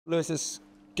Lewis, it's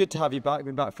good to have you back.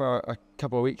 Been back for a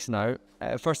couple of weeks now.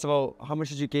 First of all, how much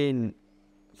did you gain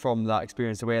from that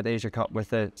experience away at the Asia Cup with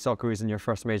the Socceroos in your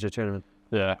first major tournament?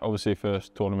 Yeah, obviously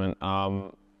first tournament.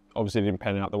 Obviously didn't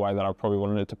pan out the way that I probably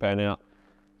wanted it to pan out,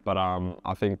 but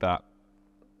I think that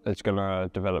it's going to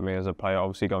develop me as a player.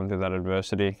 Obviously going through that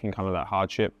adversity and kind of that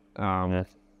hardship. I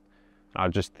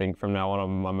just think from now on,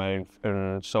 my main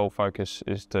and sole focus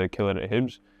is to kill it at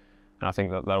Hibs, and I think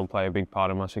that that'll play a big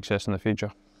part in my success in the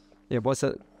future. Yeah, what's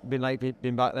it been like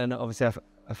being back then? Obviously,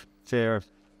 a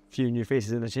few new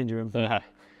faces in the changing room. Yeah.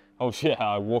 Obviously, yeah,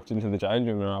 I walked into the change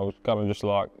room and I was kind of just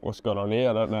like, what's going on here?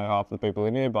 I don't know half the people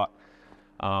in here, but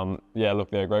yeah,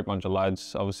 look, they're a great bunch of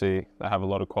lads. Obviously, they have a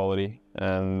lot of quality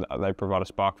and they provide a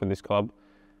spark for this club.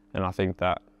 And I think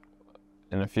that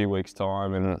in a few weeks'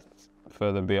 time and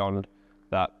further beyond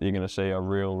that, you're going to see a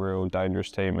real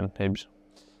dangerous team in Hibs.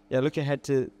 Yeah, looking ahead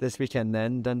to this weekend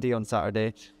then, Dundee on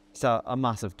Saturday. It's a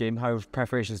massive game. How have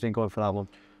preparations been going for that one?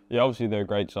 Yeah, obviously they're a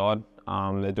great side.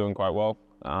 They're doing quite well.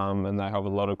 And they have a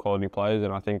lot of quality players,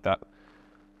 and I think that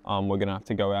we're going to have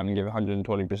to go out and give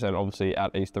 120% obviously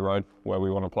at Easter Road, where we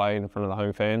want to play in front of the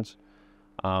home fans.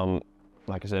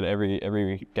 Like I said,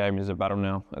 every game is a battle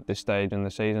now at this stage in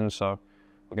the season, so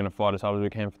we're going to fight as hard as we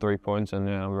can for 3 points, and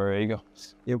I'm very eager.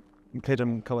 You played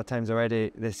them a couple of times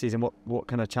already this season. What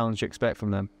kind of challenge do you expect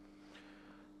from them?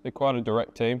 They're quite a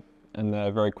direct team, and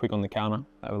they're very quick on the counter.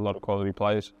 They have a lot of quality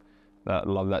players that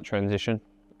love that transition.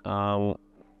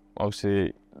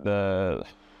 Obviously, the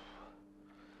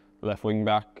left wing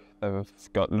back, they've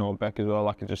got Noah Beck as well.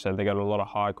 Like I just said, they got a lot of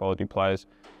high quality players.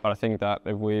 But I think that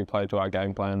if we play to our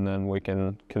game plan, then we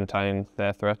can contain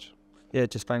their threats. Yeah,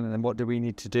 just finally, then what do we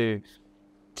need to do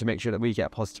to make sure that we get a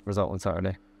positive result on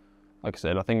Saturday? Like I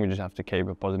said, I think we just have to keep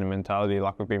a positive mentality.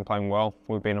 Like we've been playing well.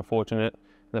 We've been unfortunate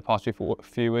in the past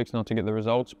few weeks not to get the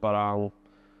results, but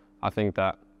I think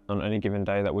that on any given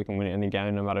day that we can win any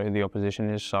game, no matter who the opposition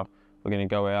is. So we're going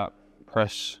to go out,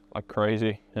 press like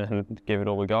crazy, and give it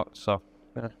all we got. So,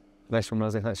 yeah. Nice one,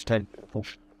 Leslie. Thanks for your time.